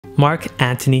Mark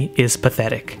Antony is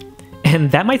pathetic. And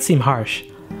that might seem harsh.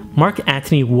 Mark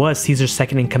Antony was Caesar's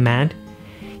second in command.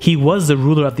 He was the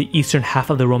ruler of the eastern half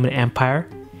of the Roman Empire.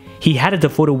 He had a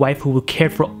devoted wife who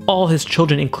cared for all his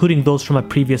children, including those from a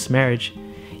previous marriage.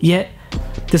 Yet,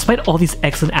 despite all these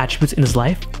excellent attributes in his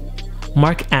life,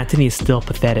 Mark Antony is still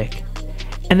pathetic.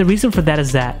 And the reason for that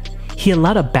is that he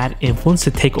allowed a bad influence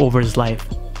to take over his life.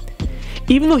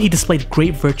 Even though he displayed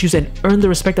great virtues and earned the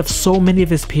respect of so many of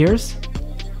his peers,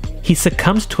 he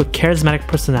succumbed to a charismatic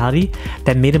personality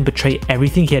that made him betray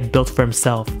everything he had built for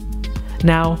himself.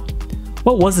 Now,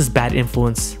 what was this bad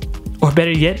influence? Or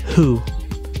better yet, who?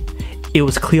 It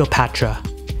was Cleopatra.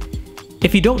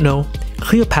 If you don't know,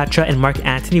 Cleopatra and Mark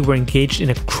Antony were engaged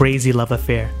in a crazy love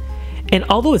affair. And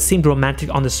although it seemed romantic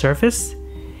on the surface,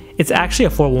 it's actually a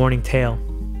forewarning tale.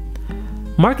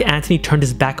 Mark Antony turned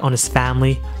his back on his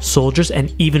family, soldiers,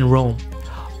 and even Rome,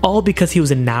 all because he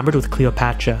was enamored with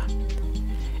Cleopatra.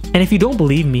 And if you don't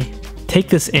believe me, take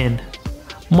this in.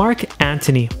 Mark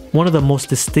Antony, one of the most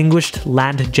distinguished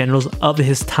land generals of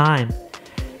his time,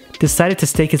 decided to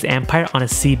stake his empire on a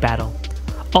sea battle,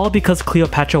 all because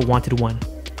Cleopatra wanted one.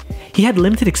 He had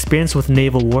limited experience with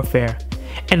naval warfare,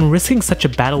 and risking such a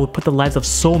battle would put the lives of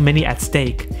so many at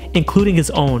stake, including his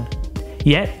own.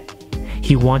 Yet,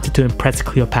 he wanted to impress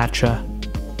Cleopatra.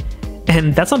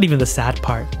 And that's not even the sad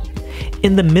part.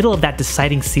 In the middle of that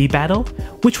deciding sea battle,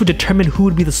 which would determine who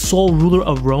would be the sole ruler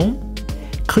of Rome,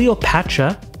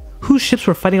 Cleopatra, whose ships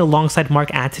were fighting alongside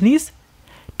Mark Antony's,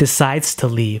 decides to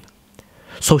leave.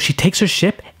 So she takes her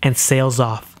ship and sails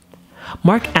off.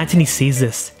 Mark Antony sees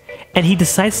this, and he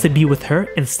decides to be with her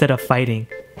instead of fighting.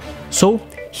 So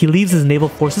he leaves his naval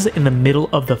forces in the middle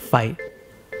of the fight.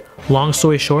 Long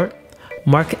story short,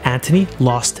 Mark Antony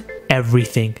lost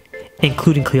everything,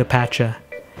 including Cleopatra.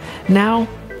 Now,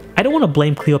 I don't want to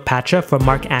blame Cleopatra for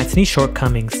Mark Antony's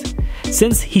shortcomings,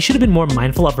 since he should have been more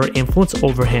mindful of her influence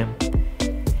over him.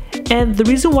 And the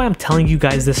reason why I'm telling you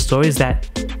guys this story is that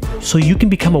so you can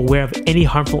become aware of any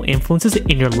harmful influences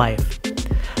in your life.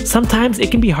 Sometimes it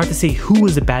can be hard to say who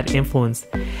is a bad influence,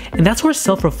 and that's where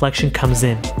self-reflection comes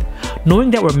in.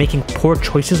 Knowing that we're making poor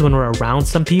choices when we're around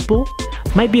some people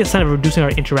might be a sign of reducing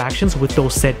our interactions with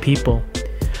those said people.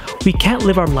 We can't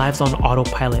live our lives on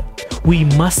autopilot. We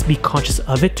must be conscious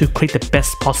of it to create the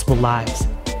best possible lives.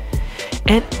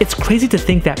 And it's crazy to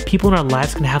think that people in our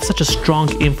lives can have such a strong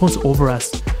influence over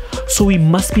us, so we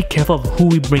must be careful of who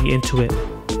we bring into it.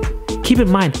 Keep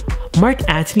in mind, Mark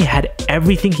Antony had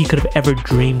everything he could have ever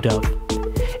dreamed of,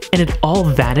 and it all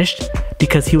vanished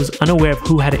because he was unaware of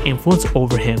who had an influence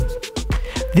over him.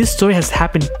 This story has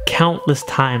happened countless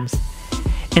times,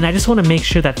 and I just want to make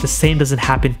sure that the same doesn't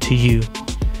happen to you.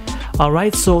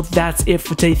 Alright, so that's it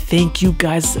for today. Thank you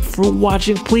guys for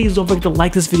watching. Please don't forget to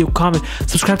like this video, comment,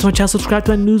 subscribe to my channel, subscribe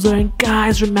to my newsletter, and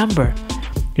guys, remember,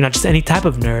 you're not just any type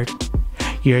of nerd,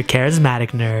 you're a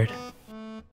charismatic nerd.